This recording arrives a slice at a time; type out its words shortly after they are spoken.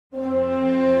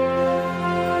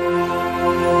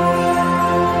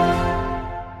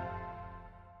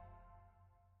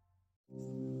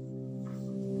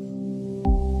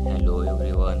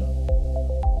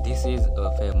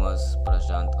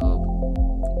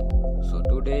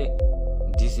Today,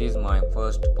 this is my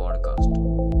first podcast.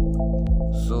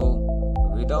 So,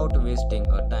 without wasting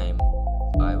a time,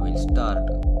 I will start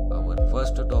our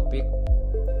first topic.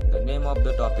 The name of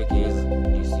the topic is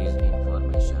disease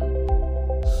information.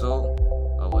 So,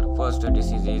 our first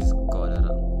disease is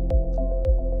cholera.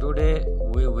 Today,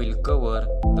 we will cover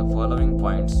the following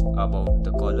points about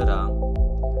the cholera.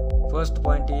 First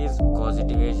point is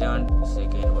causative agent,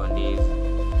 second one is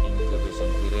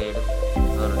incubation period,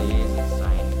 third is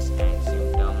signs and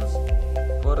symptoms,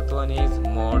 fourth one is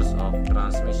modes of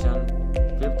transmission,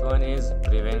 fifth one is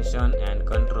prevention and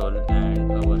control,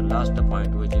 and our last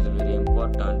point, which is very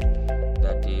important,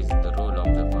 that is the role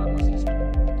of the pharmacist.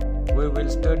 We will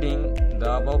studying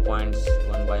the above points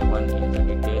one by one in the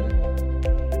detail.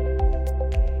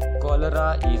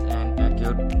 Cholera is an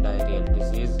acute diarrheal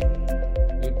disease.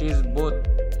 It is both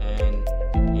an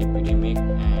epidemic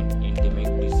and endemic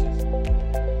disease.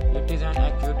 It is an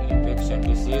acute infection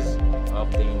disease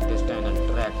of the intestinal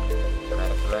tract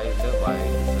characterized by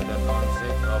sudden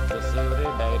onset of the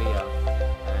severe diarrhea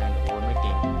and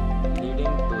vomiting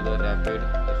leading to the rapid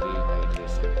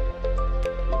rehydration.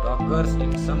 It occurs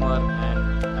in summer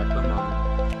and autumn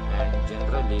and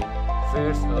generally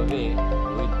fades away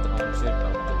with the onset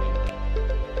of the winter.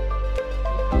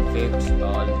 It affects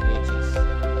all ages.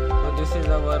 So this is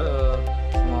our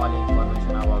small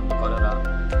information about the cholera.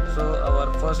 So our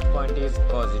first point is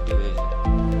causative agent.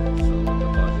 So the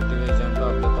causative agent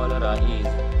of the cholera is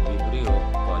Vibrio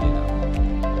cholera.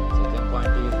 Second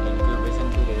point is incubation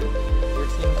period.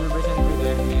 Its incubation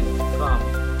period is from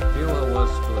few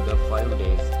hours to the 5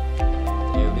 days and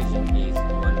averaging is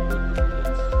 1 to 2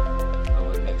 days.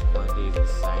 Our next point is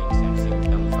signs and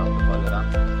symptoms of the cholera.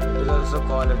 It is also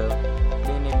called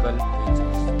clinical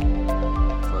features.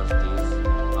 First is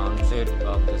onset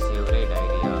of the severe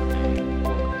diarrhea and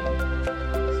vomiting.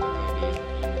 Second is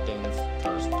intense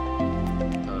thirst.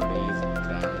 Third is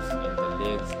cramps in the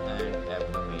legs and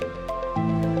abdomen.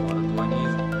 Fourth one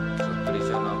is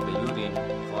suppression of the urine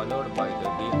followed by the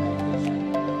dehydration.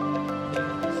 Then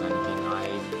sunken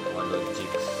eyes follow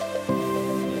cheeks.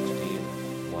 Next is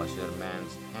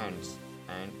washerman's hands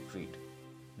and feet.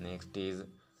 Next is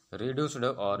reduced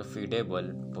or feedable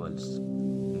pulse,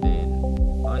 then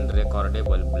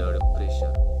unrecordable blood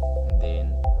pressure,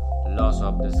 then loss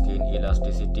of the skin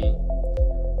elasticity,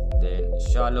 then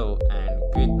shallow and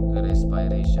quick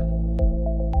respiration.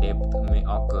 Death may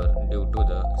occur due to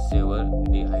the severe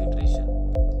dehydration.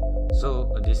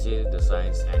 So this is the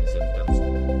signs and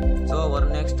symptoms. So our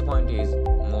next point is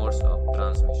modes of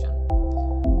transmission.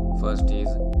 First is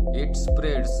it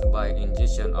spreads by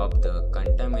ingestion of the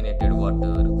contaminated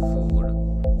water, food,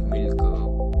 milk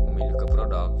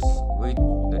products with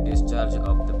the discharge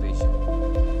of the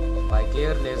patient, by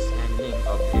careless handling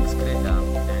of the excreta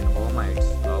and vomits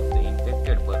of the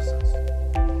infected persons,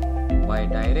 by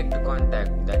direct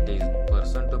contact, that is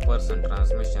person-to-person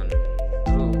transmission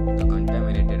through the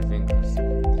contaminated fingers.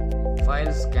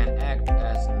 Files can act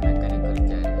as mechanical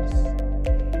carriers.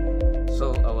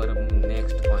 So our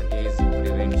next point is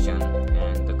prevention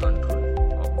and the control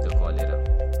of the cholera.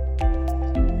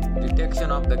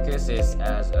 Detection of the cases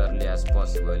as early as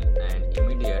possible and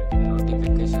immediate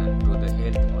notification to the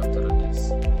health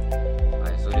authorities.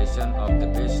 Isolation of the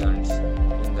patients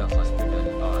in the hospital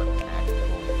or at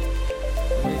home.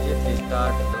 Immediately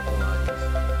start the ORS.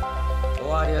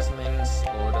 ORS means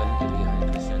oral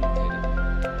rehydration therapy.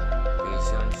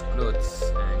 Patients' clothes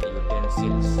and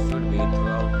utensils should be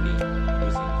thoroughly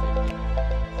disinfected.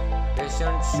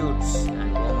 Patient shoots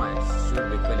and vomits should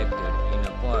be collected in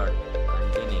a pot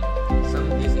containing some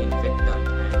disinfectant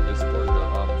and disposed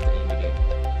of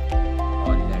immediately.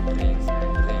 All latrines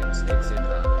and drains, etc.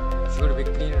 should be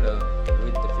cleaned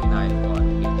with the phenyl or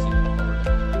bleaching powder.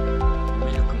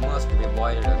 Milk must be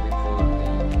boiled before the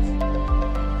use.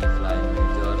 Anti-fly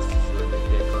measures should be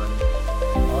taken.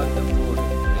 All the food,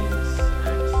 drinks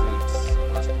and sweets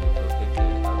must be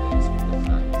protected against the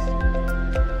flies.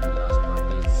 Last point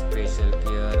is special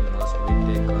care must be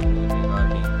taken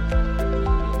regarding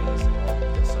cleanliness of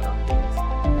the surroundings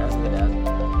as well as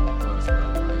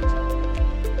personal hygiene.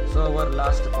 So our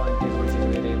last point is, which is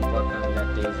very important,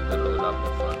 that is the role of the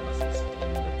pharmacist in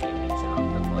the prevention of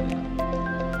the cholera.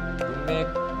 To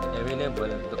make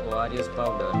available the ORS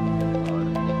powder or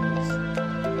liquids.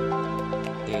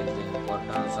 Tell the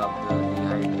importance of the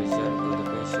dehydration to the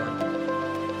patient.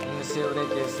 In several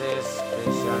cases,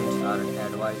 patients are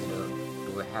advised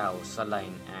to have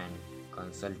saline and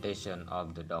consultation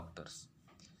of the doctors.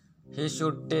 He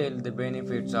should tell the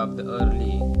benefits of the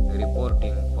early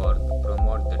reporting for to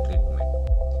promote the treatment.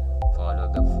 Follow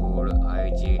the food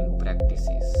hygiene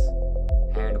practices.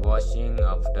 Hand wash washing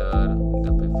after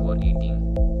the before eating,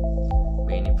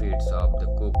 benefits of the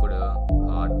cooked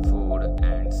hot food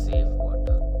and safe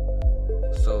water.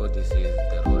 So this is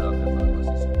the role of the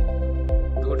pharmacist.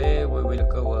 Today we will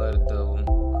cover the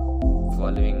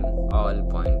following all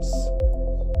points.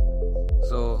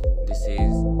 So this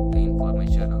is the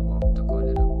information about the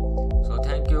cholera. So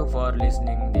thank you for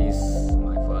listening this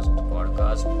my first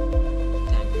podcast.